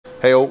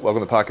Hey all,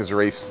 welcome to Parker's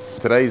Reefs.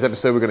 Today's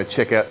episode we're going to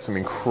check out some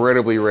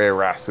incredibly rare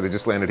wrasse that have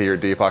just landed here at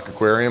Deer Park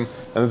Aquarium,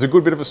 and there's a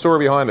good bit of a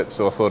story behind it,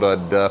 so I thought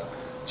I'd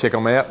check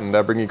them out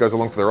and bring you guys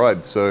along for the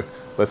ride. So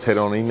let's head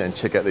on in and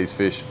check out these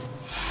fish.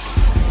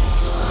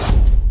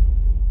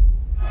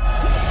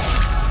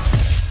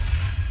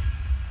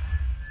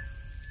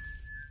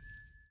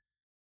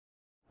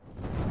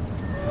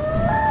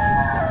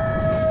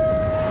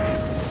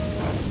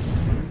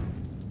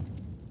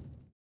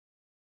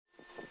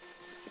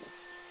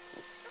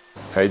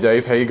 Hey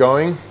Dave, how you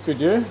going? Good,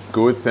 you?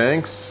 Good,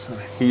 thanks.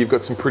 Here you've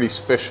got some pretty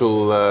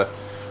special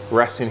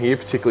wrasse in here,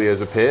 particularly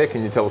as a pair.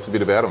 Can you tell us a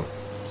bit about them?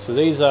 So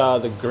these are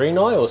the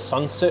greeni or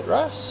Sunset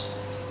Wrasse.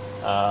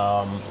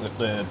 With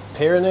the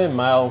pair in there,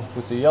 male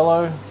with the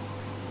yellow.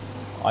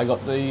 I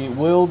got the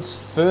world's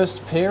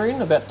first pair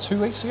in about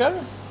 2 weeks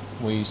ago.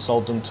 We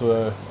sold them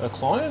to a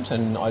client,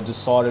 and I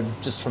decided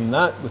just from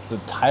that, with the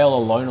tail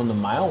alone on the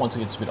male, once it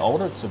gets a bit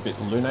older, it's a bit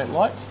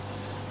lunate-like,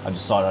 I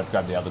decided I'd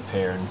grab the other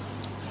pair and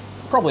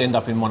probably end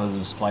up in one of the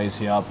displays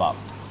here, but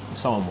if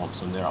someone wants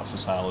them, they're up for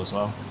sale as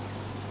well.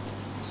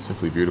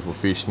 Simply beautiful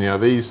fish. Now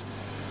this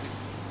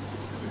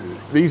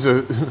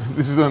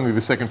is only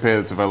the second pair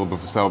that's available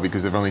for sale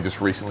because they've only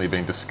just recently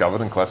been discovered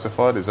and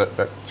classified. Is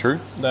that true?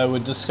 They were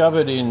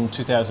discovered in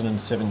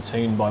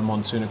 2017 by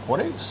Monsoon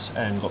Aquatics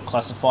and got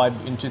classified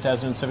in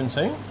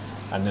 2017,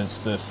 and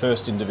it's the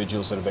first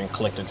individuals that have been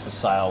collected for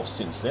sale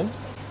since then.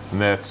 And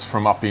that's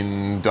from up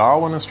in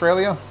Darwin,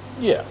 Australia?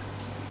 Yeah,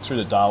 through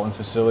the Darwin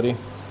facility.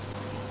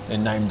 They're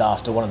named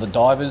after one of the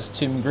divers,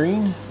 Tim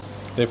Green.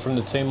 They're from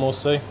the Timor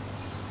Sea.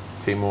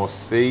 Timor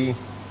Sea.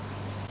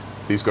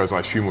 These guys, I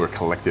assume, were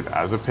collected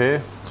as a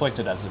pair?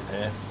 Collected as a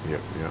pair. Yep.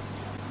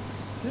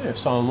 Yeah, if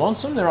someone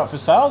wants them, they're up for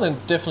sale. They're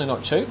definitely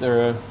not cheap.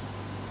 They're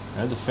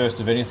the first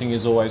of anything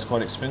is always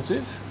quite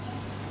expensive.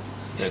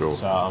 Sure.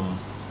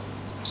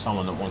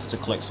 Someone that wants to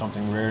collect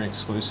something rare and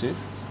exclusive.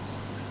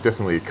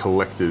 Definitely a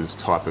collector's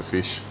type of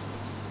fish.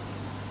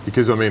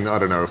 Because, I mean, I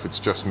don't know if it's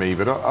just me,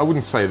 but I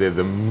wouldn't say they're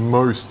the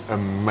most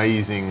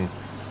amazing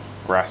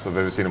wrasse I've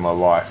ever seen in my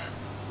life.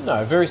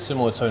 No, very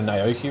similar to a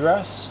Naoki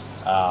wrasse,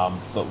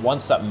 but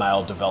once that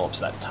male develops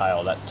that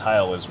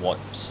tail is what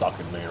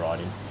suckered me right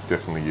in.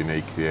 Definitely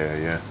unique,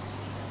 yeah.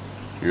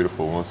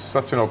 Beautiful. Well, it's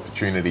such an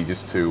opportunity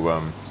just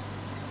to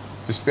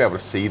be able to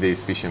see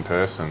these fish in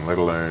person, let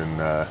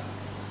alone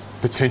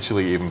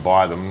potentially even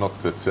buy them. Not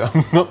that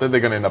they're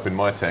going to end up in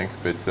my tank,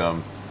 but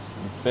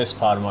best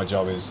part of my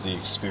job is the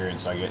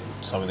experience I get.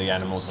 Some of the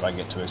animals that I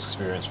get to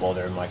experience while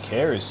they're in my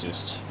care is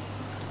just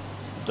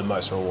the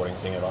most rewarding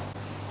thing ever.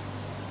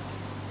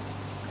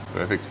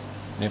 Perfect.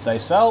 And if they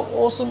sell,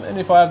 awesome. And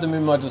if I have them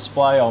in my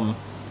display, I'm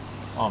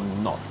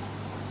not.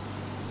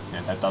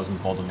 That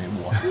doesn't bother me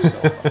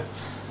whatsoever.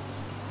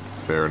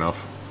 Fair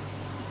enough.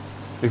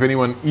 If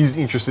anyone is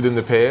interested in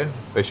the pair,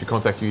 they should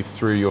contact you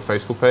through your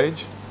Facebook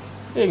page.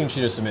 Yeah, you can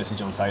shoot us a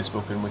message on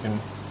Facebook and we can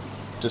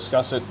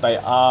discuss it. They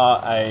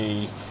are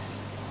a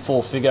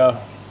 4-figure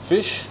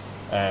fish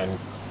and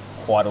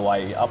quite a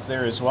way up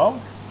there as well.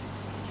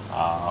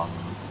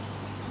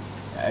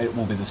 It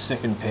will be the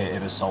second pair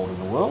ever sold in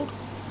the world,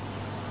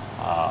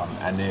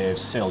 and they've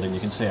settled in. You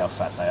can see how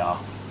fat they are.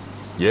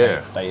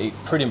 Yeah. They eat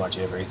pretty much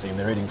everything.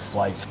 They're eating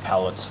flake,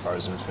 pellets,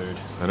 frozen food.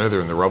 I know they're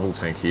in the rubble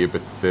tank here,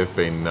 but they've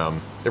been,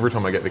 every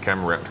time I get the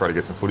camera out and try to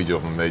get some footage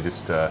of them, they're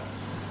just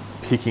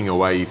picking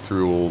away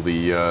through all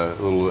the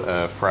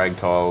little frag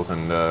tiles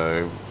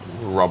and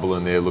rubble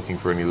in there, looking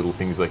for any little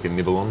things they can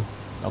nibble on.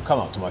 They'll come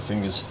up to my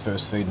fingers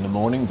first feed in the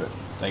morning, but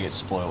they get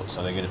spoiled,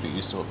 so they get a bit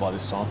used to it by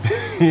this time.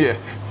 Yeah,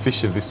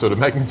 fish of this sort of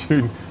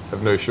magnitude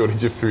have no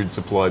shortage of food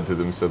supplied to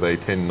them, so they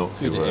tend not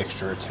to. Bit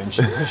extra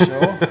attention for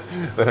sure.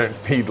 They don't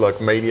feed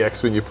like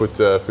maniacs when you put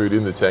food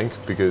in the tank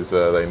because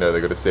they know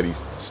they've got a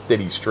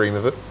steady stream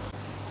of it.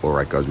 All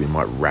right, guys, we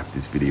might wrap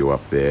this video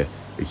up there.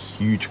 A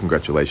huge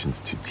congratulations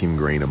to Tim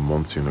Green and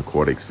Monsoon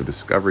Aquatics for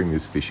discovering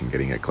this fish and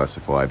getting it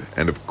classified.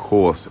 And of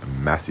course, a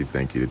massive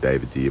thank you to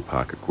Dave at Deer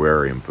Park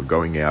Aquarium for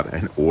going out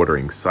and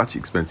ordering such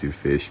expensive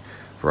fish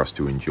for us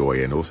to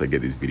enjoy and also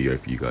get this video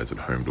for you guys at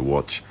home to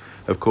watch.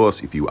 Of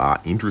course, if you are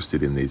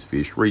interested in these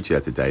fish, reach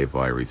out to Dave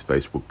via his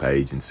Facebook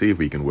page and see if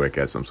we can work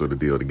out some sort of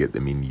deal to get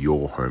them in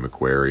your home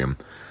aquarium.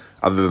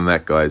 Other than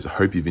that, guys, I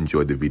hope you've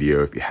enjoyed the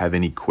video. If you have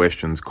any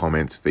questions,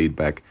 comments,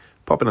 feedback,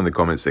 pop it in the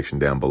comments section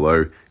down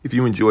below. If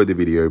you enjoyed the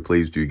video,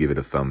 please do give it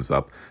a thumbs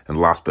up. And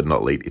last but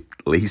not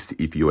least,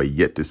 if you are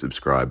yet to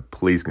subscribe,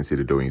 please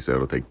consider doing so.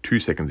 It'll take 2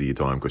 seconds of your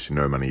time, cost you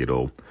no money at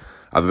all.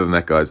 Other than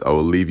that, guys, I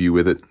will leave you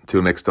with it.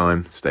 Till next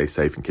time, stay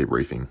safe and keep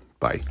reefing.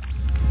 Bye.